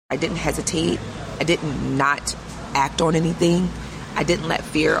I didn't hesitate. I didn't not act on anything. I didn't let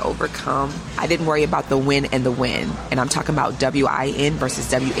fear overcome. I didn't worry about the win and the win. And I'm talking about W-I-N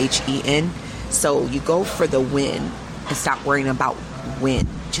versus W-H-E-N. So you go for the win and stop worrying about when.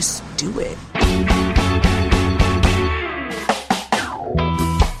 Just do it.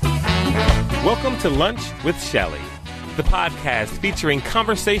 Welcome to Lunch with Shelley, the podcast featuring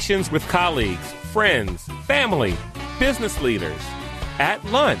conversations with colleagues, friends, family, business leaders. At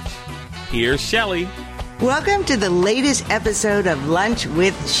lunch, here's Shelley. Welcome to the latest episode of Lunch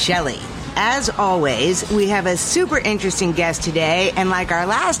with Shelley. As always, we have a super interesting guest today, and like our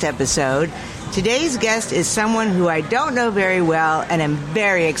last episode, today's guest is someone who I don't know very well and am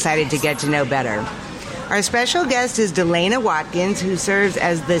very excited to get to know better. Our special guest is Delana Watkins, who serves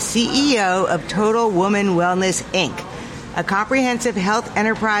as the CEO of Total Woman Wellness, Inc., a comprehensive health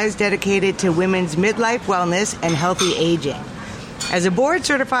enterprise dedicated to women's midlife wellness and healthy aging. As a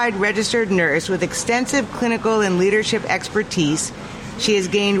board-certified registered nurse with extensive clinical and leadership expertise, she has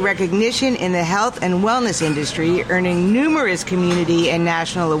gained recognition in the health and wellness industry, earning numerous community and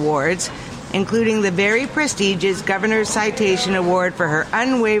national awards, including the very prestigious Governor's Citation Award for her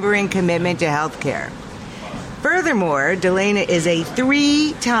unwavering commitment to healthcare. Furthermore, Delana is a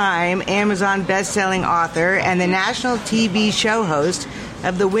 3-time Amazon best-selling author and the national TV show host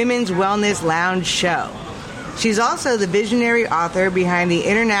of the Women's Wellness Lounge show. She's also the visionary author behind the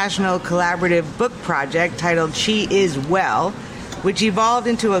international collaborative book project titled She Is Well, which evolved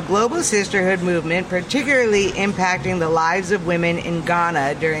into a global sisterhood movement, particularly impacting the lives of women in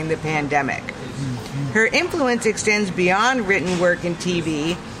Ghana during the pandemic. Her influence extends beyond written work and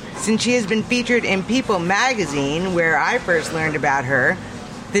TV, since she has been featured in People magazine, where I first learned about her,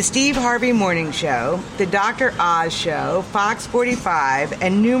 The Steve Harvey Morning Show, The Dr. Oz Show, Fox 45,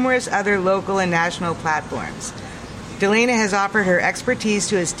 and numerous other local and national platforms. Delana has offered her expertise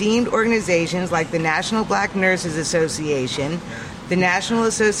to esteemed organizations like the National Black Nurses Association, the National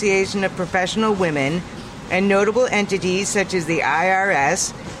Association of Professional Women, and notable entities such as the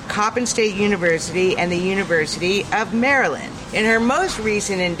IRS, Coppin State University, and the University of Maryland. In her most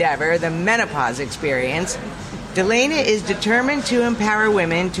recent endeavor, the Menopause Experience, Delana is determined to empower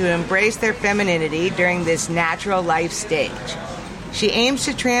women to embrace their femininity during this natural life stage. She aims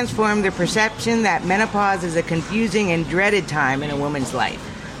to transform the perception that menopause is a confusing and dreaded time in a woman's life.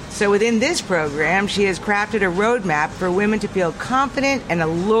 So within this program, she has crafted a roadmap for women to feel confident and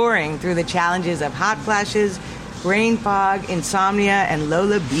alluring through the challenges of hot flashes, brain fog, insomnia, and low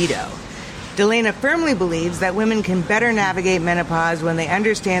libido. Delana firmly believes that women can better navigate menopause when they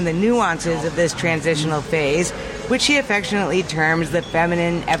understand the nuances of this transitional phase, which she affectionately terms the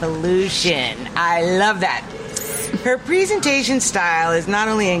feminine evolution. I love that. Her presentation style is not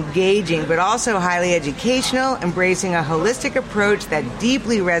only engaging, but also highly educational, embracing a holistic approach that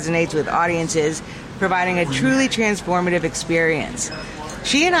deeply resonates with audiences, providing a truly transformative experience.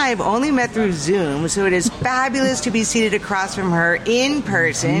 She and I have only met through Zoom, so it is fabulous to be seated across from her in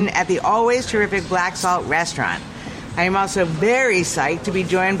person at the always terrific Black Salt restaurant. I am also very psyched to be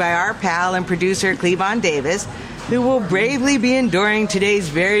joined by our pal and producer, Cleavon Davis, who will bravely be enduring today's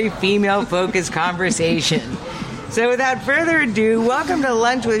very female-focused conversation. So without further ado, welcome to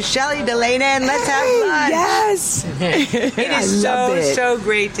Lunch with Shelley, Delana, and let's have lunch. Yes. It is so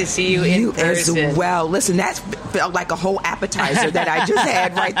great to see you in person. As well. Listen, that felt like a whole appetizer that I just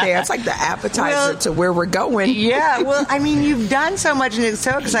had right there. It's like the appetizer to where we're going. Yeah, well, I mean, you've done so much and it's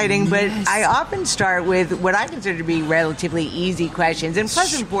so exciting, but I often start with what I consider to be relatively easy questions and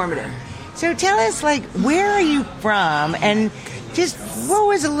plus informative. So tell us, like, where are you from, and just what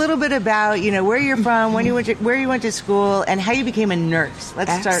was a little bit about, you know, where you're from, where you went to school, and how you became a nurse.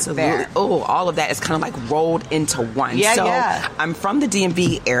 Let's start there. Oh, all of that is kind of like rolled into one. Yeah. I'm from the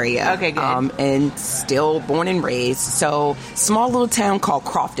DMV area. Okay, good. And still born and raised. So small little town called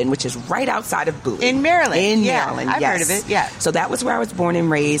Crofton, which is right outside of Bowie. In Maryland. Maryland, I've heard of it, yeah. So that was where I was born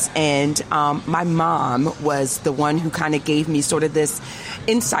and raised. And my mom was the one who kind of gave me sort of this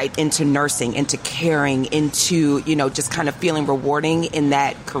insight into nursing, into caring, into, you know, just kind of feeling rewarding in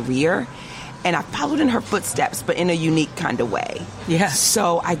that career. And I followed in her footsteps, but in a unique kind of way. Yeah.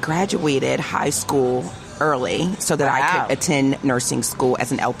 So I graduated high school early so that I could attend nursing school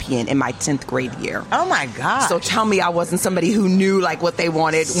as an LPN in my 10th grade year. Oh, my God. So tell me I wasn't somebody who knew, like, what they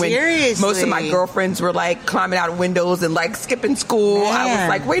wanted. Seriously? When most of my girlfriends were, like, climbing out of windows and, like, skipping school. Man. I was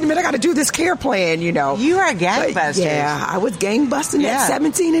like, wait a minute, I got to do this care plan, you know. You are gangbusters. Yeah, I was gangbusting at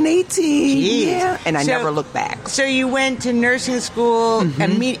 17 and 18. Jeez. Yeah, and I never looked back. So you went to nursing school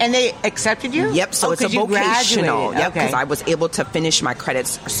and they accepted you? Yep, so it's a vocational. Yep, because I was able to finish my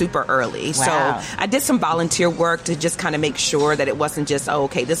credits super early. Wow. So I did some volunteer work to just kind of make sure that it wasn't just,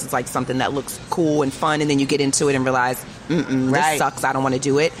 this is like something that looks cool and fun, and then you get into it and realize, this sucks, I don't want to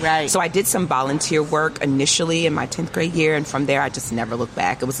do it. Right. So I did some volunteer work initially in my 10th grade year, and from there I just never looked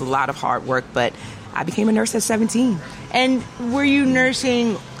back. It was a lot of hard work, but I became a nurse at 17. And were you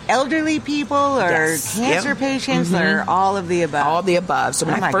nursing elderly people or cancer patients or all of the above? All of the above. So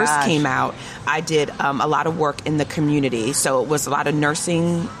when I first came out, I did a lot of work in the community. So it was a lot of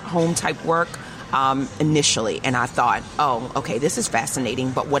nursing home type work initially. And I thought, this is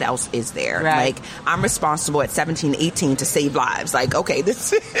fascinating, but what else is there? Right. Like, I'm responsible at 17, 18 to save lives. Like,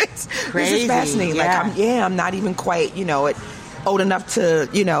 this is crazy. This is fascinating. Yeah. Like, I'm not even quite, old enough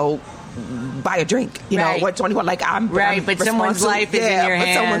to, buy a drink, right. What 21? Like I'm but someone's life is in your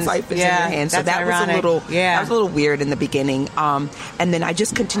hands. Someone's life is in your hands. So that ironic. was a little weird in the beginning. And then I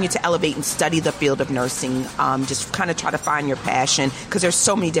just continued to elevate and study the field of nursing. Just kind of try to find your passion, because there's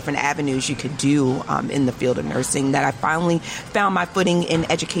so many different avenues you could do in the field of nursing, that I finally found my footing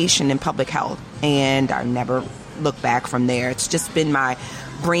in education and public health, and I never looked back from there. It's just been my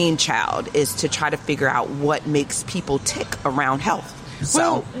brainchild, is to try to figure out what makes people tick around health.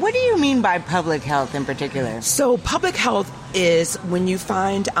 So, what do you mean by public health in particular? So public health is when you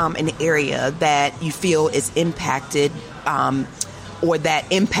find an area that you feel is impacted or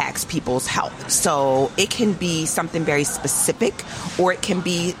that impacts people's health. So it can be something very specific, or it can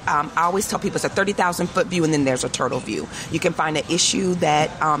be, I always tell people, it's a 30,000-foot view and then there's a turtle view. You can find an issue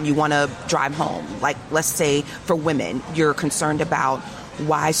that you want to drive home. Like, let's say for women, you're concerned about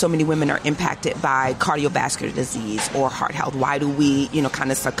why so many women are impacted by cardiovascular disease or heart health. Why do we,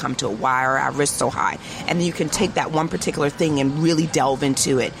 kind of succumb to it? Why are our risks so high? And then you can take that one particular thing and really delve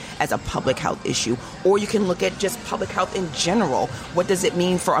into it as a public health issue. Or you can look at just public health in general. What does it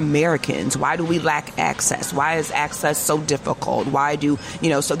mean for Americans? Why do we lack access? Why is access so difficult? Why do,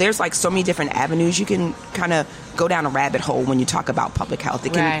 so there's like so many different avenues you can kind of go down a rabbit hole when you talk about public health.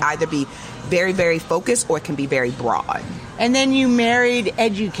 It can either be very, very focused, or it can be very broad. And then you married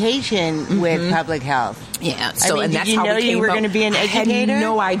education with public health. Yeah. So, and that's how you were going to be an educator? I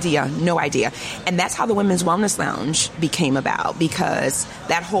had no idea. And that's how the Women's Wellness Lounge became about, because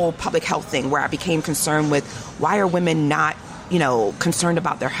that whole public health thing, where I became concerned with, why are women not concerned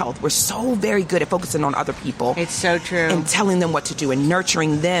about their health? We're so very good at focusing on other people. It's so true. And telling them what to do and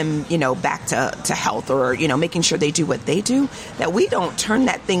nurturing them, back to health, or, making sure they do what they do, that we don't turn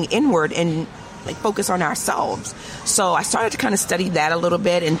that thing inward and focus on ourselves. So I started to kind of study that a little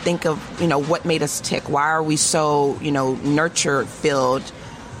bit and think of, what made us tick. Why are we so, nurture filled,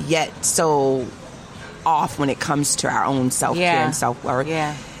 yet so off when it comes to our own self-care and self-worth?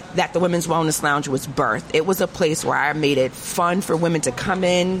 Yeah. That the Women's Wellness Lounge was birthed. It was a place where I made it fun for women to come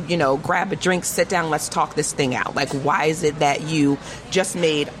in, grab a drink, sit down, let's talk this thing out. Like, why is it that you just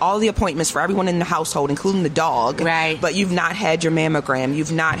made all the appointments for everyone in the household, including the dog, but you've not had your mammogram,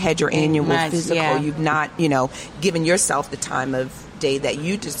 you've not had your annual physical, you've not, given yourself the time of day that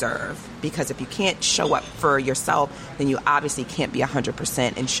you deserve? Because if you can't show up for yourself, then you obviously can't be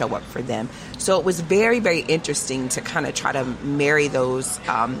 100% and show up for them. So it was very, very interesting to kind of try to marry those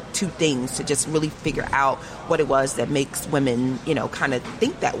two things, to just really figure out what it was that makes women, kind of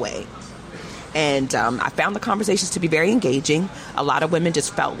think that way. And I found the conversations to be very engaging. A lot of women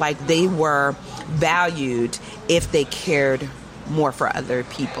just felt like they were valued if they cared more for other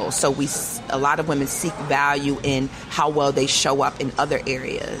people. So a lot of women seek value in how well they show up in other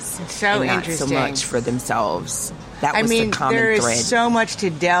areas. It's so and not interesting. so much for themselves. That was the common there thread. is so much to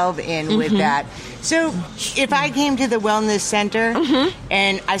delve in with that. So if I came to the wellness center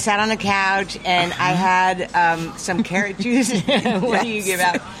and I sat on a couch and I had some carrot juice, what do you give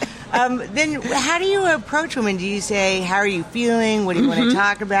out? Then how do you approach women? Do you say, how are you feeling? What do you want to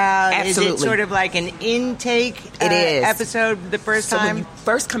talk about? Absolutely. Is it sort of like an intake episode the first time? So when you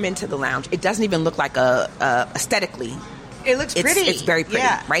first come into the lounge, it doesn't even look like aesthetically. It looks pretty. It's very pretty,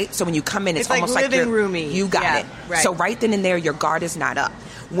 right? So when you come in, it's almost like living you're roomy. You got it. Right. So right then and there, your guard is not up.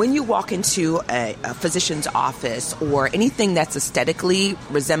 When you walk into a physician's office or anything that's aesthetically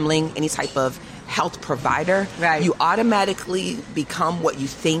resembling any type of health provider, you automatically become what you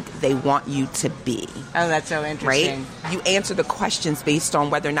think they want you to be. Oh, that's so interesting. Right? You answer the questions based on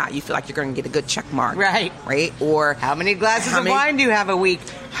whether or not you feel like you're going to get a good check mark. Right. Or how many glasses of wine do you have a week?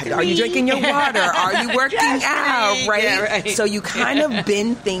 Are you drinking your water? Are you working out? Right? Yeah, right. So you kind of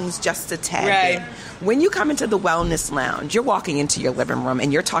bend things just a tad bit. When you come into the wellness lounge, you're walking into your living room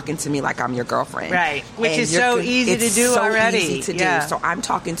and you're talking to me like I'm your girlfriend. Right. Which is so easy to do already. It's so easy to do. So I'm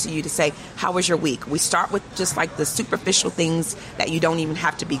talking to you to say, how was your week? We start with just like the superficial things that you don't even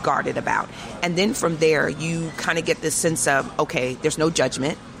have to be guarded about. And then from there, you kind of get this sense of, okay, there's no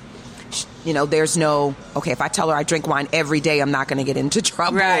judgment. You know, there's no, okay, if I tell her I drink wine every day, I'm not going to get into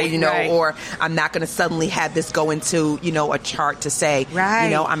trouble, Right, you know, right. or I'm not going to suddenly have this go into, you know, a chart to say, Right. you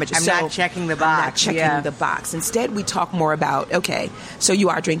know, I'm not checking the I'm not box. checking Yeah. the box. Instead, we talk more about, okay, so you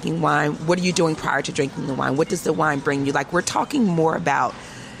are drinking wine. What are you doing prior to drinking the wine? What does the wine bring you? Like, we're talking more about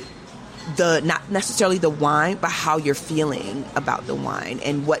not necessarily the wine, but how you're feeling about the wine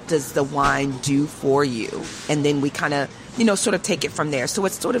and what does the wine do for you. And then we kind of, you know, sort of take it from there. So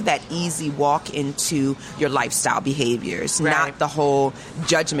it's sort of that easy walk into your lifestyle behaviors, Right. not the whole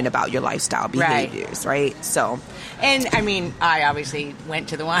judgment about your lifestyle Right. behaviors, right? So, And I mean, I obviously went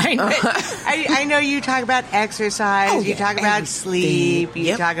to the wine, but I know you talk about exercise, Oh, you yeah, talk about everything. sleep, you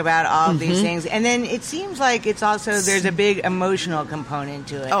Yep. talk about all of these things. And then it seems like it's also, there's a big emotional component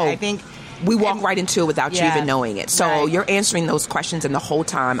to it. Oh, I think we walk right into it without you Yeah. even knowing it. So Right. you're answering those questions, and the whole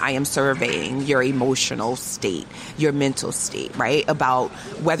time I am surveying your emotional state, your mental state, right? About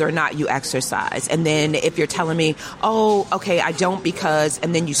whether or not you exercise. And then if you're telling me, oh, okay, I don't because,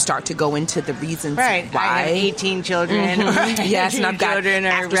 and then you start to go into the reasons Right. why. I have 18 children. Mhm. Yes, and I've got children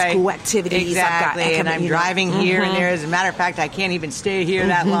after-school activities. I've got Exactly. And I'm you know, driving here and there. As a matter of fact, I can't even stay here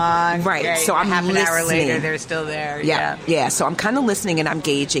that long. Right. So I'm half an hour later, listening. they're still there. Yeah. So I'm kind of listening and I'm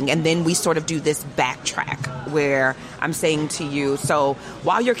gauging, and then we sort of do this backtrack where I'm saying to you, so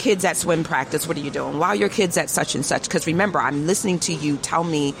while your kid's at swim practice, what are you doing? While your kid's at such and such, because remember, I'm listening to you tell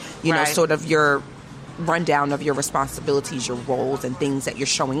me, you know, Right. sort of your rundown of your responsibilities, your roles, and things that you're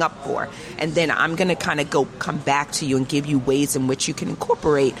showing up for. And then I'm going to kind of come back to you and give you ways in which you can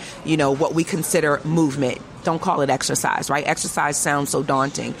incorporate, you know, what we consider movement. Don't call it exercise, right? Exercise sounds so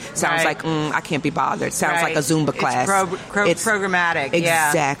daunting. Sounds Right. like, I can't be bothered. Sounds Right. like a Zumba class. It's programmatic. Yeah.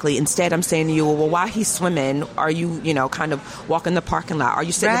 Exactly. Instead, I'm saying to you, well, while he's swimming, are you, you know, kind of walking the parking lot? Are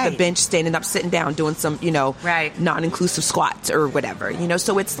you sitting at Right. the bench, standing up, sitting down, doing some, you know, Right. non-inclusive squats or whatever, you know?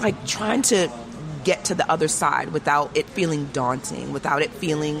 So it's like trying to get to the other side without it feeling daunting, without it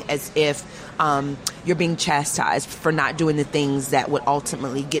feeling as if you're being chastised for not doing the things that would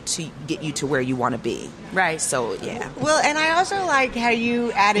ultimately get you to where you want to be. Right. So, yeah. Well, and I also like how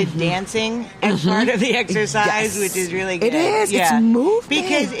you added dancing as part of the exercise, Yes. which is really good. It is. Yeah. It's movement.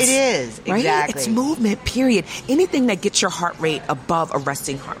 Because it is. Right? Exactly. It's movement, period. Anything that gets your heart rate above a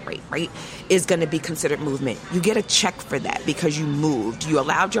resting heart rate, right, is going to be considered movement. You get a check for that because you moved. You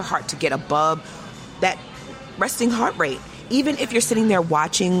allowed your heart to get above that resting heart rate. Even if you're sitting there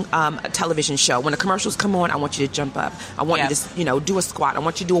watching a television show, when the commercials come on, I want you to jump up. I want you to, you know, do a squat. I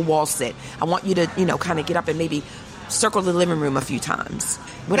want you to do a wall sit. I want you to, you know, kind of get up and maybe circle the living room a few times.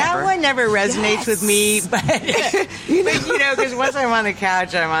 Whatever. That one never resonates Yes. with me, but you know, because once I'm on the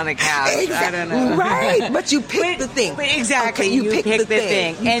couch, I'm on the couch. I don't know. Right, but you pick the thing. But exactly, Okay, you pick the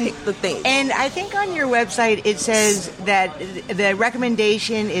thing. You And pick the thing. And I think on your website it says that the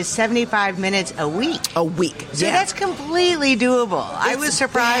recommendation is 75 minutes a week. A week. So yeah. that's completely doable. I was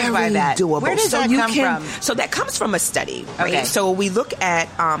surprised by very that. Doable. Where does so that you come can, from? So that comes from a study, right? Okay. So we look at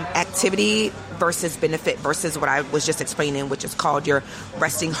activity versus benefit versus what I was just explaining, which is called your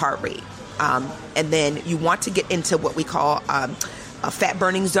resting heart rate. And then you want to get into what we call a fat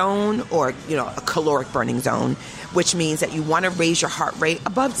burning zone or, you know, a caloric burning zone, which means that you want to raise your heart rate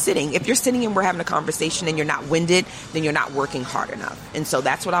above sitting. If you're sitting and we're having a conversation and you're not winded, then you're not working hard enough. And so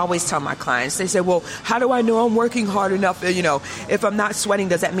that's what I always tell my clients. They say, well, how do I know I'm working hard enough? You know, if I'm not sweating,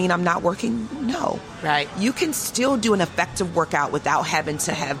 does that mean I'm not working? No. Right. You can still do an effective workout without having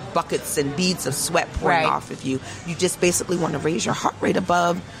to have buckets and beads of sweat pouring Right. off of you. You just basically want to raise your heart rate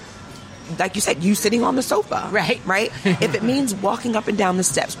above, like you said, you sitting on the sofa. Right. Right? If it means walking up and down the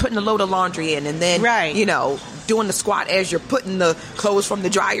steps, putting a load of laundry in, and then, Right. you know, doing the squat as you're putting the clothes from the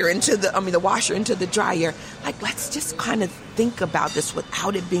dryer the washer into the dryer. Like, let's just kind of think about this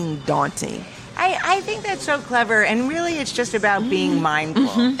without it being daunting. I think that's so clever, and really it's just about being mindful.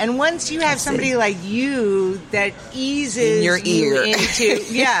 And once you have somebody like you that eases In your you ear.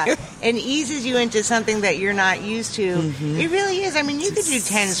 into and eases you into something that you're not used to, it really is. I mean, you could do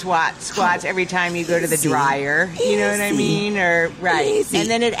 10 squats every time you go to the Easy. dryer. You know what I Easy. mean? Or right, Easy. and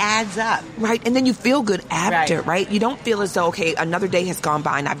then it adds up. Right, and then you feel good after, Right. right? You don't feel as though, okay, another day has gone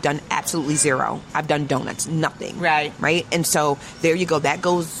by and I've done absolutely zero. I've done donuts, nothing. Right. Right? And so there you go. That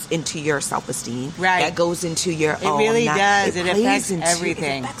goes into your self-esteem. Right. That goes into your, It really does. It plays affects into-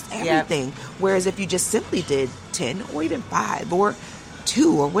 everything. It affects Yep. everything. Whereas if you just simply did 10 or even 5 or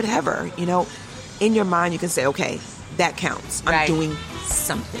 2 or whatever, you know, in your mind you can say, okay, that counts. I'm Right. doing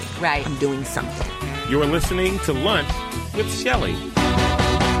something. Right. I'm doing something. You're listening to Lunch with Shelley.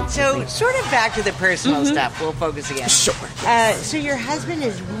 So So sort of back to the personal stuff. We'll focus again. Sure. So your husband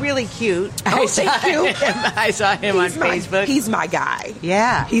is really cute. Oh, thank you. I saw him on Facebook. He's my guy.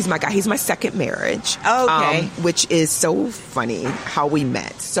 Yeah. He's my guy. He's my second marriage. Okay. Which is so funny how we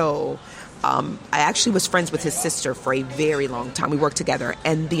met. So I actually was friends with his sister for a very long time. We worked together.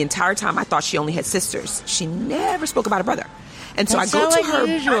 And the entire time I thought she only had sisters. She never spoke about a brother. And so That's I go so to her.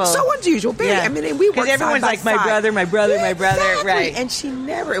 unusual. It's so unusual. Very. Yeah. I mean, and we work because everyone's side by like, side. my brother, Yeah, my brother. exactly. Right. And she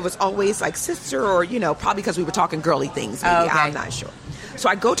never, it was always like sister or, probably because we were talking girly things. Maybe. Okay. I'm not sure. So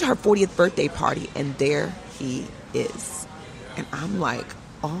I go to her 40th birthday party, and there he is. And I'm like,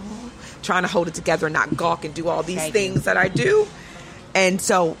 trying to hold it together and not gawk and do all these things that I do. And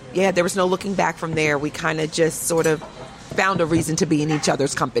so, there was no looking back from there. We kind of just sort of found a reason to be in each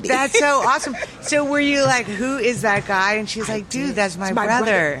other's company. That's so awesome. So were you like, who is that guy? And she's like, dude, that's my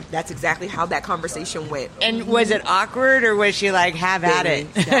brother. That's exactly how that conversation went. And was it awkward, or was she like, have at it?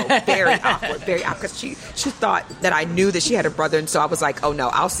 No, very awkward. Very awkward. Because she thought that I knew that she had a brother, and so I was like, oh no,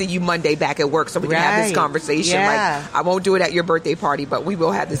 I'll see you Monday back at work so we can have this conversation. Yeah. Like, I won't do it at your birthday party, but we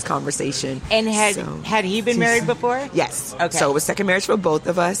will have this conversation. And had he been married before? Yes. Okay. So it was second marriage for both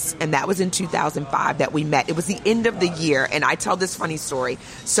of us, and that was in 2005 that we met. It was the end of the year, and I tell this funny story.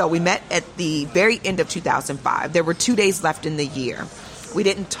 So we met at the very end of 2005. There were 2 days left in the year. We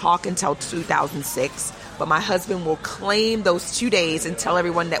didn't talk until 2006, but my husband will claim those 2 days and tell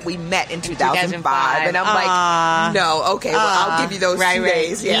everyone that we met in 2005. And I'm like, no, okay, well, I'll give you those 2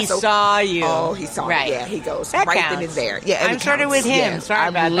 days. Yeah, he saw you. Oh, he saw me. Yeah, he goes that right counts. then and there. Yeah, I'm sort of with him. Yeah, Sorry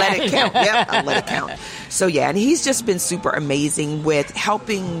about let that. it count. Yep, I let it count. So and he's just been super amazing with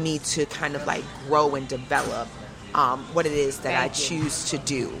helping me to kind of like grow and develop what it is that I choose to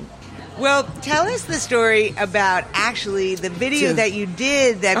do. Well, tell us the story about actually the video that you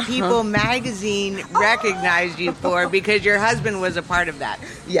did that People Magazine recognized you for, because your husband was a part of that.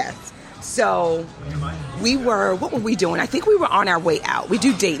 Yes. So what were we doing? I think we were on our way out. We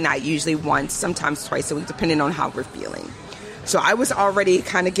do date night usually once, sometimes twice a week, depending on how we're feeling. So I was already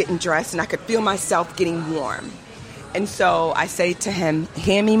kind of getting dressed, and I could feel myself getting warm. And so I say to him,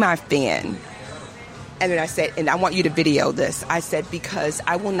 hand me my fan. And then I said, and I want you to video this. I said, because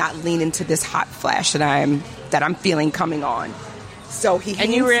I will not lean into this hot flash that I'm feeling coming on. So he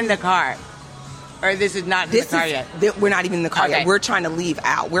and you were in the car, or this is not in the car yet. We're not even in the car yet. We're trying to leave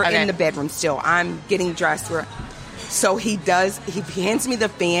out. We're in the bedroom still. I'm getting dressed. So he hands me the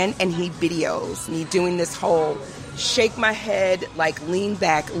fan, and he videos me doing this whole shake my head, like lean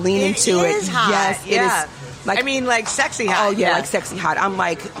back, lean into it. It is hot. Yes, yeah. it is. Like, I mean, like sexy hot. Oh, yeah, like sexy hot. I'm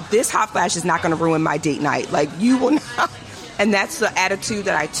like, this hot flash is not going to ruin my date night. Like, you will not. And that's the attitude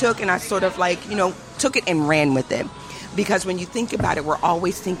that I took, and I sort of like, took it and ran with it. Because when you think about it, we're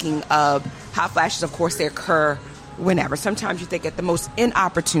always thinking of hot flashes. Of course, they occur whenever. Sometimes you think at the most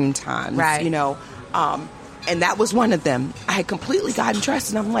inopportune times, right. And that was one of them. I had completely gotten dressed,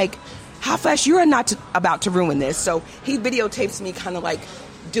 and I'm like, hot flash, you are not about to ruin this. So he videotapes me kind of like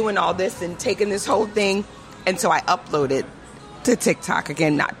doing all this and taking this whole thing. And so I uploaded to TikTok,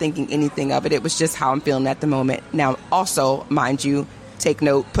 again, not thinking anything of it. It was just how I'm feeling at the moment. Now, also, mind you, take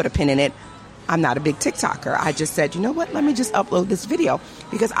note, put a pin in it. I'm not a big TikToker. I just said, you know what? Let me just upload this video,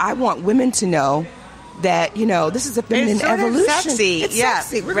 because I want women to know that, this is a feminine evolution. Sexy. It's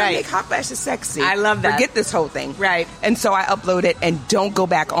sexy. We're going to make hot flashes sexy. I love that. Forget this whole thing. Right. And so I upload it and don't go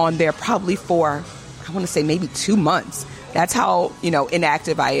back on there probably for, I want to say maybe 2 months. That's how,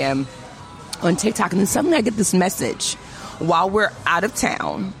 inactive I am on TikTok. And then suddenly I get this message while we're out of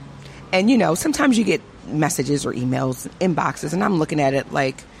town. And, sometimes you get messages or emails, inboxes, and I'm looking at it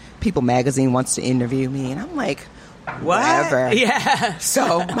like People Magazine wants to interview me. And I'm like, whatever. What? Yeah.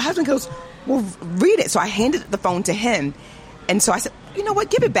 So my husband goes, well, read it. So I handed the phone to him. And so I said, you know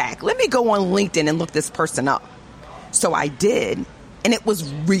what? Give it back. Let me go on LinkedIn and look this person up. So I did. And it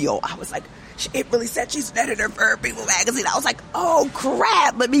was real. I was like, it really said she's an editor for People Magazine. I was like, oh,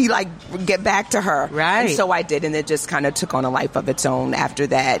 crap. Let me, get back to her. Right. And so I did, and it just kind of took on a life of its own after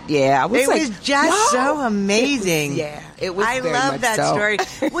that. Yeah, I was It was just so amazing. It was I very love much that so. story.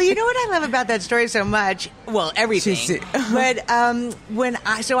 Well, you know what I love about that story so much? Well, everything. But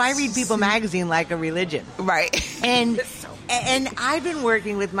I read People Magazine like a religion. Right. And I've been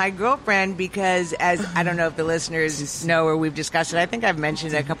working with my girlfriend because, as I don't know if the listeners know or we've discussed it, I think I've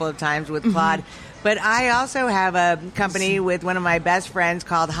mentioned it a couple of times with Claude, but I also have a company with one of my best friends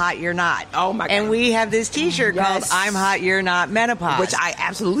called Hot You're Not. Oh, my God. And we have this T-shirt called I'm Hot You're Not Menopause. Which I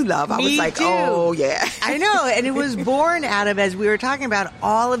absolutely love. I was like, too. oh, yeah. I know. And it was born out of, as we were talking about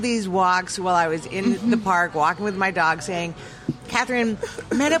all of these walks while I was in the park walking with my dog, saying, Catherine,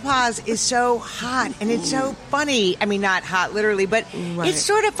 menopause is so hot and it's so funny. I mean, not hot literally, but it's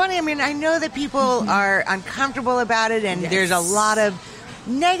sort of funny. I mean, I know that people are uncomfortable about it, and there's a lot of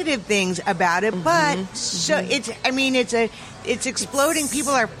negative things about it, but so it's exploding.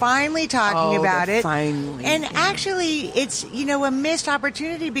 People are finally talking about it. Finally. And actually, it's, a missed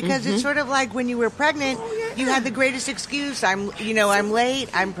opportunity because it's sort of like when you were pregnant, you had the greatest excuse. I'm late,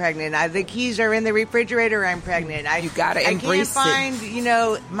 I'm pregnant. The keys are in the refrigerator, I'm pregnant. You got to embrace it. I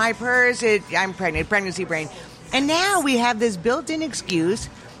can't find, my purse, I'm pregnant, pregnancy brain. And now we have this built-in excuse.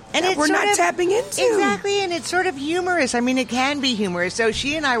 And that we're not tapping into. Exactly, and it's sort of humorous. I mean, it can be humorous. So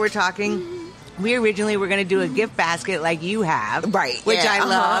she and I were talking. We originally were going to do a gift basket like you have. Right. Which I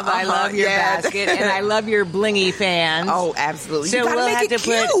love. I love your basket, and I love your blingy fans. Oh, absolutely. So you gotta we'll make have it to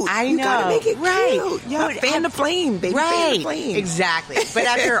cute. put. I know. You gotta make it right. cute. Yeah, fan the flame, baby. Right. Fan the flame. Exactly. But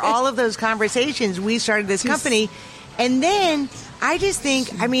after all of those conversations, we started this company, and then I just think,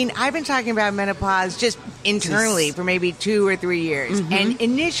 I've been talking about menopause just internally for maybe 2 or 3 years. And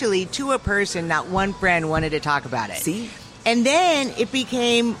initially, to a person, not one friend wanted to talk about it. See? And then it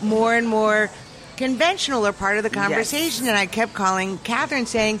became more and more conventional or part of the conversation. And I kept calling Catherine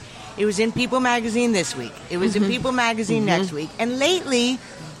saying, it was in People Magazine this week. It was in People Magazine next week. And lately,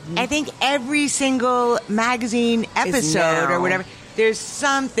 I think every single magazine episode or whatever, there's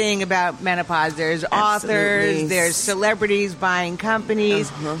something about menopause. There's authors, there's celebrities buying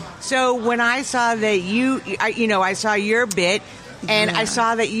companies. So when I saw that I saw your bit, and I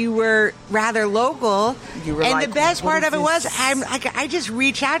saw that you were rather local. You were and like, the best part of it was, this? I just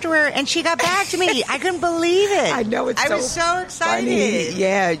reached out to her, and she got back to me. I couldn't believe it. I know, I was so excited. Funny.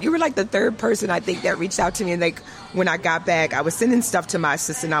 Yeah, you were like the third person, I think, that reached out to me. And like when I got back, I was sending stuff to my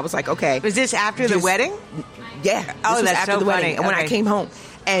assistant. And I was like, okay. Was this after the wedding? Yeah. Oh, that's after so the funny. wedding. And when I came home.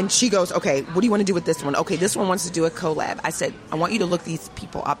 And she goes, okay, what do you want to do with this one? Okay, this one wants to do a collab. I said, I want you to look these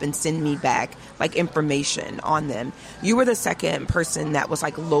people up and send me back, like, information on them. You were the second person that was,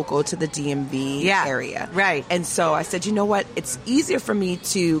 like, local to the DMV area. Right. And so I said, you know what? It's easier for me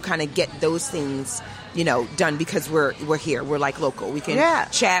to kind of get those things, done because we're here. We're, like, local. We can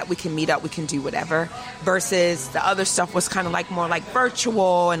chat. We can meet up. We can do whatever. Versus the other stuff was kind of, like, more, like,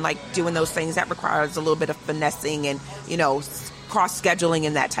 virtual and, like, doing those things that requires a little bit of finessing and, cross-scheduling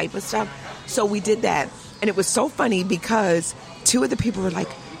and that type of stuff. So we did that. And it was so funny because 2 of the people were like,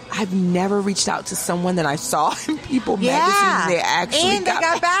 I've never reached out to someone that I saw in People Magazine. They actually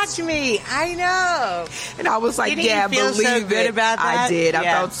got back to me. I know. And I was like, Didn't you feel believe so good it. about that? I did. Yeah. I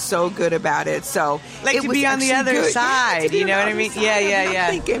felt so good about it. So like to be on the other side. You know what I mean? Yeah.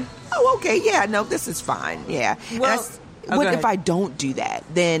 I'm thinking, oh, okay, no, this is fine. Yeah. Well, what if I don't do that?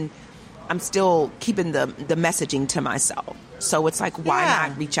 Then I'm still keeping the messaging to myself. So it's like, why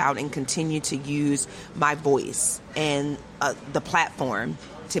not reach out and continue to use my voice and the platform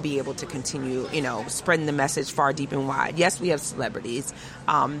to be able to continue, spreading the message far, deep, and wide. Yes, we have celebrities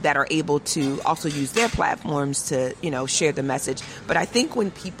that are able to also use their platforms to, share the message. But I think when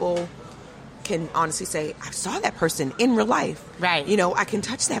people can honestly say, I saw that person in real life. Right. I can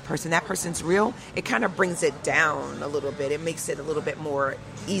touch that person. That person's real. It kind of brings it down a little bit. It makes it a little bit more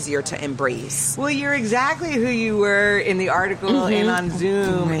easier to embrace. Well, you're exactly who you were in the article and on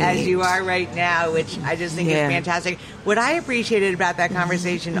Zoom as you are right now, which I just think is fantastic. What I appreciated about that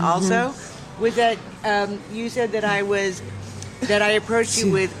conversation also was that you said that I approached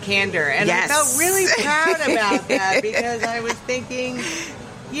you with candor. And I felt really proud about that because I was thinking,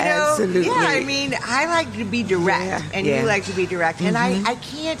 absolutely. I like to be direct, and you like to be direct. And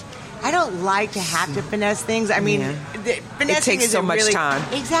I don't like to have to finesse things. Finessing it takes so much time.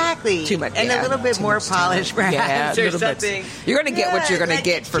 Exactly. Too much. And a little bit more polish, perhaps, or something. You're going to get what you're going to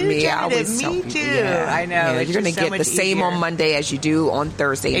get from me. I always tell people. Me too. I know. Yeah, you're going to get the same on Monday as you do on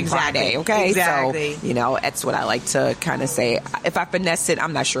Thursday and Friday. Okay? Exactly. So, that's what I like to kind of say. If I finesse it,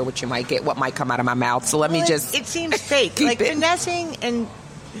 I'm not sure what you might get, what might come out of my mouth. So let me just... It seems fake. Like finessing and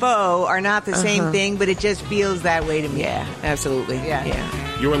faux are not the same thing, but it just feels that way to me. Yeah, absolutely.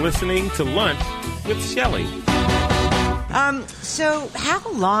 Yeah. You're listening to Lunch with Shelley. So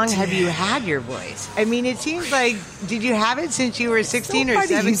how long have you had your voice? It seems like, did you have it since you were 16 or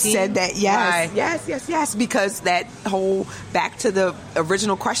 17? You said that, yes, because that whole, back to the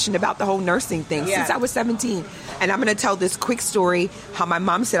original question about the whole nursing thing, since I was 17. And I'm going to tell this quick story, how my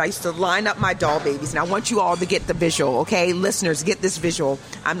mom said I used to line up my doll babies. And I want you all to get the visual, okay? Listeners, get this visual.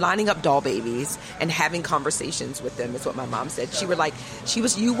 I'm lining up doll babies and having conversations with them is what my mom said.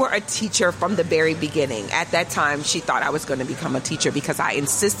 You were a teacher from the very beginning. At that time, she thought I was going to become a teacher because I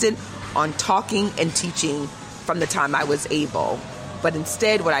insisted on talking and teaching from the time I was able. But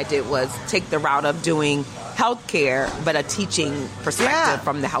instead what I did was take the route of doing healthcare, but a teaching perspective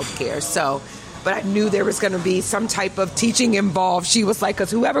from the healthcare. So, but I knew there was going to be some type of teaching involved. She was like,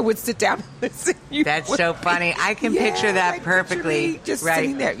 because whoever would sit down and listen. That's so funny. I can picture that like perfectly. Just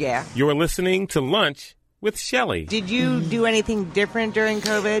sitting there, You're listening to Lunch with Shelley. Did you do anything different during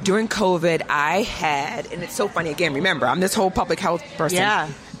COVID? During COVID, I had, and it's so funny, again, remember, I'm this whole public health person. Yeah.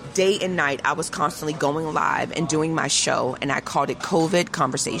 Day and night, I was constantly going live and doing my show, and I called it COVID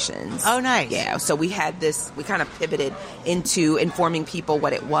Conversations. Oh, nice. Yeah, so we had this, we kind of pivoted into informing people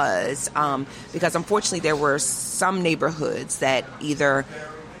what it was, because unfortunately there were some neighborhoods that either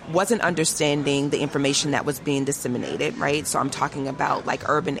wasn't understanding the information that was being disseminated, right? So I'm talking about like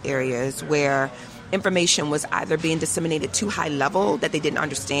urban areas where information was either being disseminated too high level that they didn't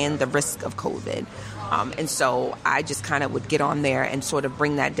understand the risk of COVID. And so I just kind of would get on there and sort of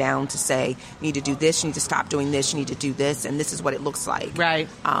bring that down to say, you need to do this, you need to stop doing this, you need to do this, and this is what it looks like. Right.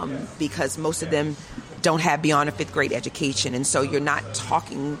 Because most of them don't have beyond a 5th grade education, and so you're not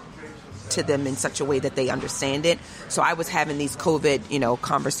talking to them in such a way that they understand it. So I was having these COVID,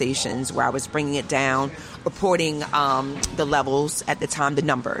 conversations where I was bringing it down, reporting the levels at the time, the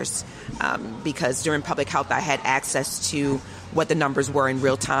numbers, because during public health I had access to what the numbers were in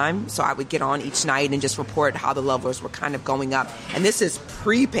real time. So I would get on each night and just report how the levels were kind of going up. And this is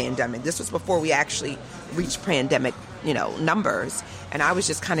pre-pandemic. This was before we actually reached pandemic, numbers. And I was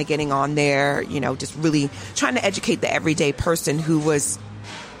just kind of getting on there, just really trying to educate the everyday person who was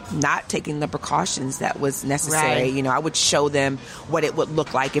not taking the precautions that was necessary. Right. I would show them what it would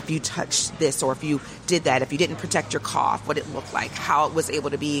look like if you touched this or if you did that, if you didn't protect your cough, what it looked like, how it was able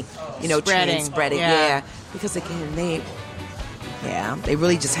to be, spreading. Yeah. Because again, they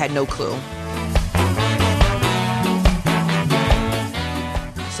really just had no clue.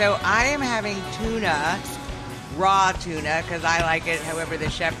 So I am having tuna, raw tuna, because I like it however the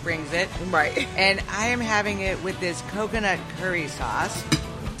chef brings it. Right. And I am having it with this coconut curry sauce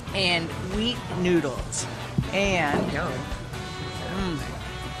and wheat noodles. And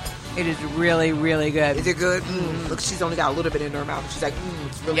it is really, really good. Is it good? Look, she's only got a little bit in her mouth. She's like,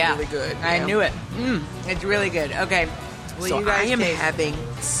 it's really, really good. I knew it. It's really good. Okay. Well, so you guys I am taste. having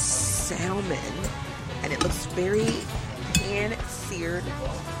salmon, and it looks very pan-seared,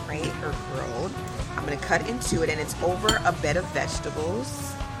 right, or grilled. I'm going to cut into it, and it's over a bed of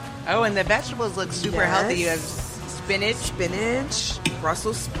vegetables. Oh, and the vegetables look super healthy. You have spinach,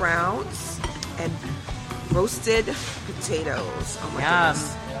 Brussels sprouts, and roasted potatoes. Oh my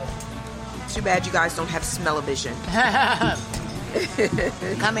goodness. Too bad you guys don't have smell-o-vision.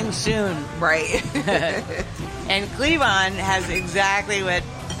 Coming soon. Right. And Cleavon has exactly what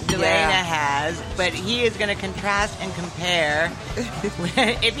Delana has, but he is going to contrast and compare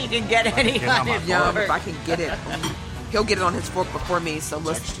if he can get any on his fork. If I can get it. He'll get it on his fork before me, so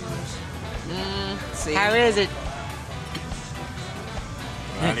let's see. How is it?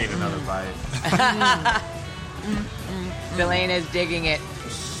 I need another bite. Delana's digging it.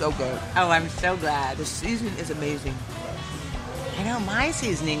 So good. Oh, I'm so glad. The seasoning is amazing. I know my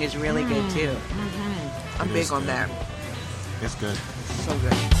seasoning is really good too. I'm big on that. It's good. So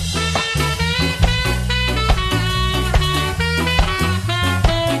good.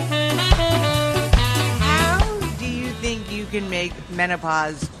 How do you think you can make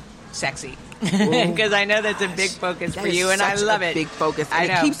menopause sexy? Because I know that's a big focus for you, and I love it. Big focus. I And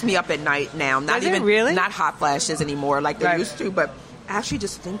know. it keeps me up at night now. Not Does it even really? not hot flashes anymore like they Right. used to, but actually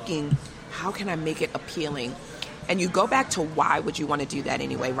just thinking, how can I make it appealing? And you go back to why would you want to do that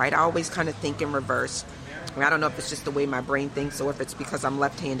anyway, right? I always kind of think in reverse. I don't know if it's just the way my brain thinks or if it's because I'm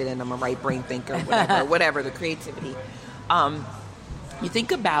left-handed and I'm a right brain thinker, whatever, the creativity. You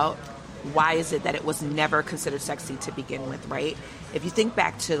think about why is it that it was never considered sexy to begin with, right? If you think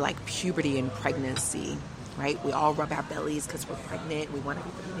back to like puberty and pregnancy, right? We all rub our bellies because we're pregnant. We want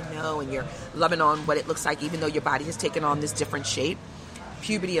everybody to know, and you're loving on what it looks like even though your body has taken on this different shape.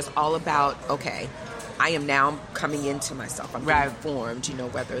 Puberty is all about, okay, I am now coming into myself. I'm being formed,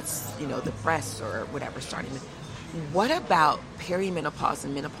 whether it's, the breasts or whatever starting. What about perimenopause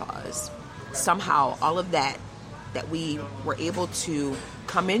and menopause? Somehow all of that we were able to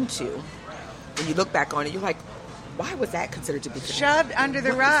come into, when you look back on it, you're like, why was that considered to be Shoved under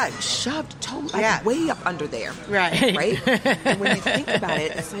the rug. Shoved totally, way up under there. Right. Right? And when you think about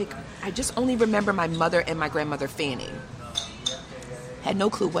it, it's like, I just only remember my mother and my grandmother fanning. Had no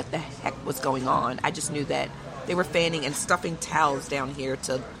clue what the heck was going on. I just knew that they were fanning and stuffing towels down here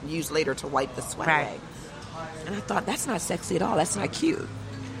to use later to wipe the sweat away. And I thought, that's not sexy at all. That's not cute.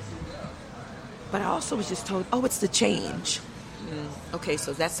 But I also was just told, oh, it's the change. okay,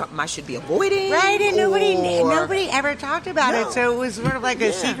 so that's something I should be avoiding, Right, and or- nobody ever talked about No. it, so it was sort of like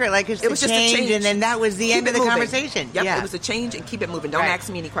a secret, like it's It was just a change. and then that was the Keep end of it the moving. conversation. Yep, yeah. it was a change and keep it moving. Don't Right. ask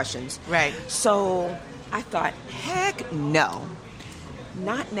me any questions. Right. So I thought, heck no.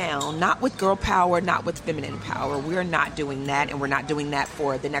 Not now. Not with girl power, not with feminine power. We're not doing that, and we're not doing that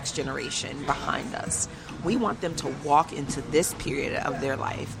for the next generation behind us. We want them to walk into this period of their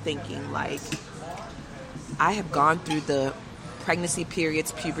life thinking like, I have gone through the pregnancy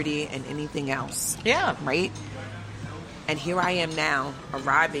periods, puberty, and anything else. Yeah. Right? And here I am now,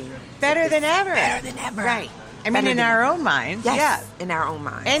 arriving. Better at than this- ever. Better than ever. Right. I mean, Better in than our ever. own minds. Yes, Yeah. in our own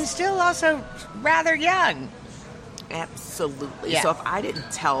minds. And still also rather young. Absolutely. Yeah. So if I didn't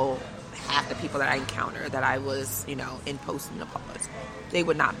tell half the people that I encounter that I was, in postmenopause, they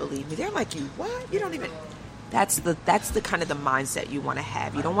would not believe me. They're like, you what? You don't even... That's the kind of the mindset you want to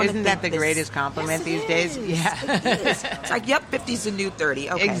have. You don't want to Isn't that the greatest compliment these days? Yeah. It is. It's like, yep, 50's the new 30.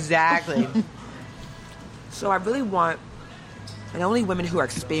 Okay. Exactly. So I really want not only women who are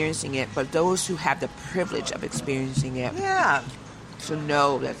experiencing it, but those who have the privilege of experiencing it Yeah. to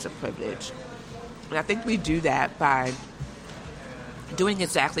know that's a privilege. And I think we do that by doing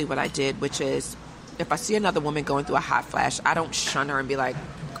exactly what I did, which is if I see another woman going through a hot flash, I don't shun her and be like,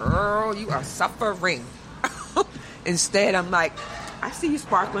 girl, you are suffering. Instead, I'm like, I see you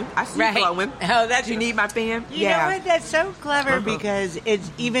sparkling. I see you glowing. Oh, that's Do you need my fan? You know what? That's so clever Uh-huh. because it's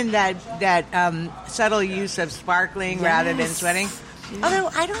even that subtle use of sparkling rather than Yes. sweating.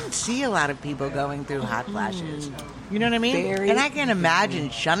 Although I don't see a lot of people going through hot flashes. You know what I mean? Very- And I can't imagine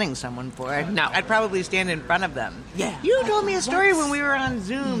shunning someone for it. No. I'd probably stand in front of them. Yeah. You told me a story when we were on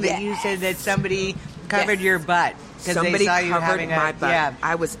Zoom that you said that somebody covered Yes. your butt because they Somebody saw you covered having my butt. Yeah.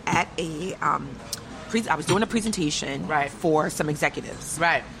 I was at a I was doing a presentation Right. for some executives.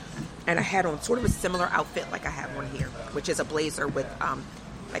 Right. And I had on sort of a similar outfit like I have on here, which is a blazer with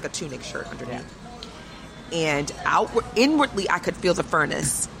like a tunic shirt underneath. And inwardly, I could feel the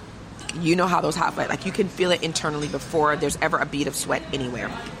furnace. You know how those hot flashes, like you can feel it internally before there's ever a bead of sweat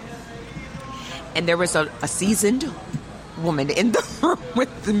anywhere. And there was a seasoned woman in the room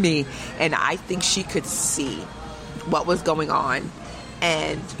with me, and I think she could see what was going on.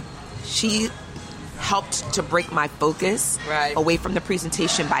 And she helped to break my focus away from the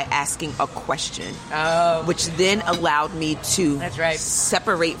presentation by asking a question, which then allowed me to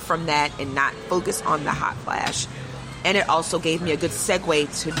separate from that and not focus on the hot flash. And it also gave me a good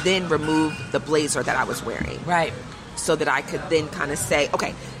segue to then remove the blazer that I was wearing. Right. So that I could then kind of say,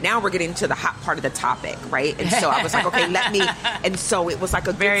 okay, now we're getting to the hot part of the topic, right? And so I was like, okay, let me. And so it was like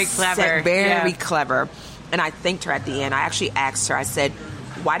a Very good clever. very clever. And I thanked her at the end. I actually asked her, I said,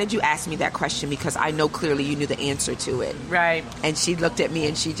 why did you ask me that question? Because I know clearly you knew the answer to it. Right. And she looked at me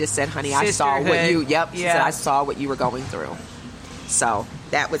and she just said, honey, I saw what you, she said, I saw what you were going through. So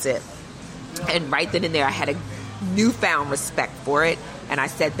that was it. And right then and there, I had a newfound respect for it. And I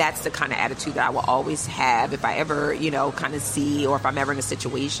said, that's the kind of attitude that I will always have if I ever, kind of see, or if I'm ever in a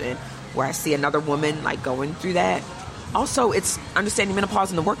situation where I see another woman like going through that. Also, it's understanding menopause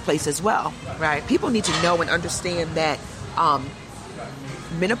in the workplace as well. Right. People need to know and understand that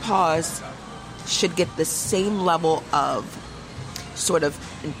menopause should get the same level of sort of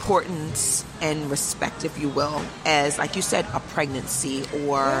importance and respect, if you will, as, like you said, a pregnancy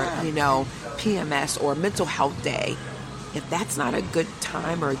or, PMS or mental health day. If that's not a good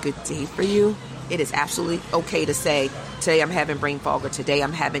time or a good day for you, it is absolutely okay to say, today I'm having brain fog, or today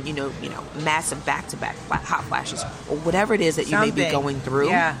I'm having, massive back-to-back hot flashes, or whatever it is that you may be going through.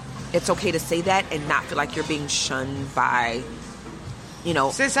 Yeah. It's okay to say that and not feel like you're being shunned by,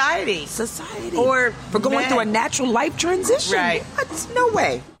 Society. Or for going through a natural life transition. Right. What? No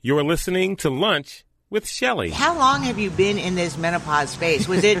way. You're listening to Lunch with Shelley. How long have you been in this menopause phase?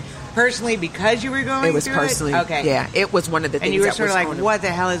 Was it personally because you were going through it? It was personally. Okay. Yeah, it was one of the things and you were that sort was of like, on what the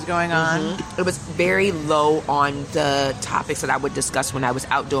hell is going on? It was very low on the topics that I would discuss when I was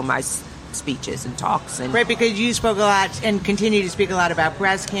out doing my speeches and talks. And Right, because you spoke a lot and continue to speak a lot about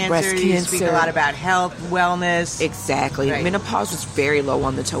breast cancer. You speak a lot about health, wellness. Exactly. Right. Menopause was very low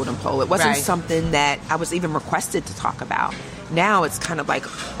on the totem pole. It wasn't something that I was even requested to talk about. Now it's kind of like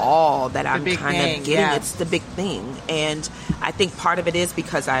all that I'm kind of getting. Yeah. It's the big thing. And I think part of it is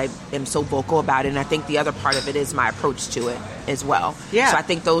because I am so vocal about it. And I think the other part of it is my approach to it as well. Yeah. So I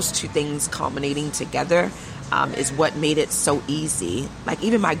think those two things culminating together is what made it so easy. Like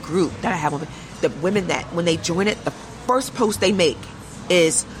even my group that I have, the women that when they join it, the first post they make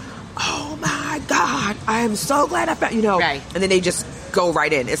is, oh my God, I am so glad I found, Right. and then they just go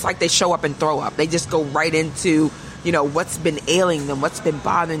right in. It's like they show up and throw up. They just go right into what's been ailing them, what's been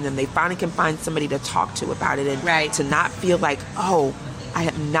bothering them. They finally can find somebody to talk to about it and Right. to not feel like, oh, I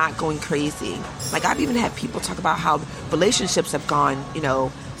am not going crazy. Like, I've even had people talk about how relationships have gone,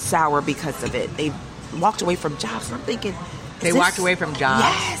 sour because of it. They've walked away from jobs. And I'm thinking, They walked away from jobs?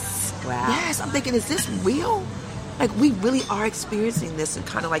 Yes. Wow. Yes. I'm thinking, is this real? Like, we really are experiencing this, and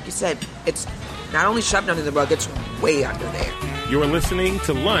kind of like you said, it's not only shoved under the rug, it's way under there. You're listening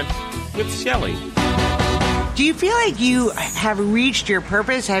to Lunch with Shelley. Do you feel like you have reached your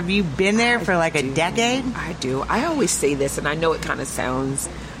purpose? Have you been there for like a decade? I do. I always say this, and I know it kind of sounds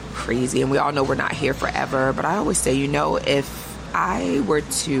crazy, and we all know we're not here forever, but I always say, if I were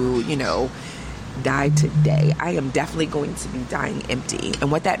to, die today, I am definitely going to be dying empty.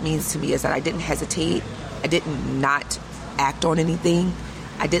 And what that means to me is that I didn't hesitate. I didn't not act on anything.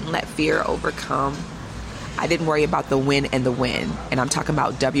 I didn't let fear overcome. I didn't worry about the win and the win. And I'm talking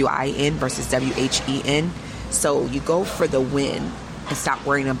about W-I-N versus W-H-E-N. So you go for the win and stop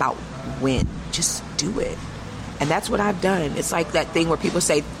worrying about win. Just do it. And that's what I've done. It's like that thing where people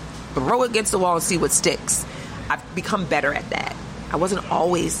say, throw it against the wall and see what sticks. I've become better at that. I wasn't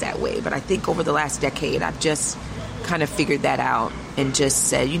always that way, but I think over the last decade, I've just kind of figured that out and just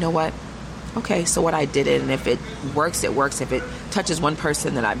said, you know what? Okay, so what I did it, and if it works, it works. If it touches one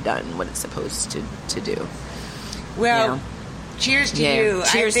person, then I've done what it's supposed to do. Well, Yeah. cheers to Yeah. you.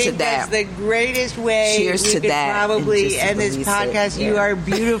 Cheers I to think that's that. the greatest way Cheers we to could that, and probably just end this release it. podcast. You Yeah. are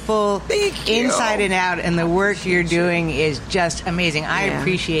beautiful Thank you. inside and out, and the work you're doing is just amazing. I Yeah.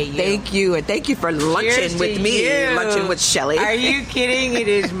 appreciate you. Thank you, and thank you for Cheers lunching to with me, you. lunching with Shelley. Are you kidding? It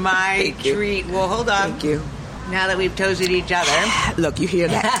is my Thank you. treat. Well, hold on. Thank you. Now that we've toasted each other. Look, you hear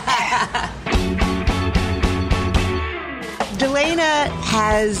that? Delana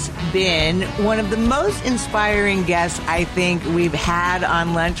has been one of the most inspiring guests I think we've had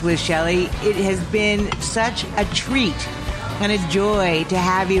on Lunch with Shelley. It has been such a treat and a joy to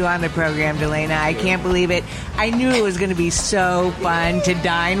have you on the program, Delana. I can't believe it. I knew it was going to be so fun to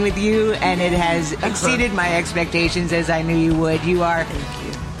dine with you, and it has exceeded my expectations, as I knew you would. You are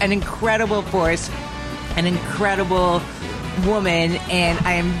an incredible force, an incredible woman, and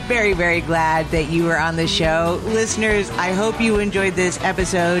I am very, very glad that you were on the show. Listeners, I hope you enjoyed this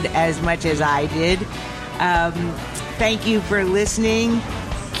episode as much as I did. Thank you for listening.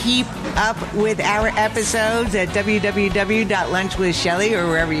 Keep up with our episodes at www.lunchwithshelley or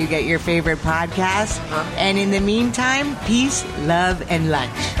wherever you get your favorite podcasts. And in the meantime, peace, love, and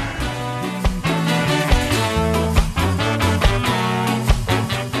lunch.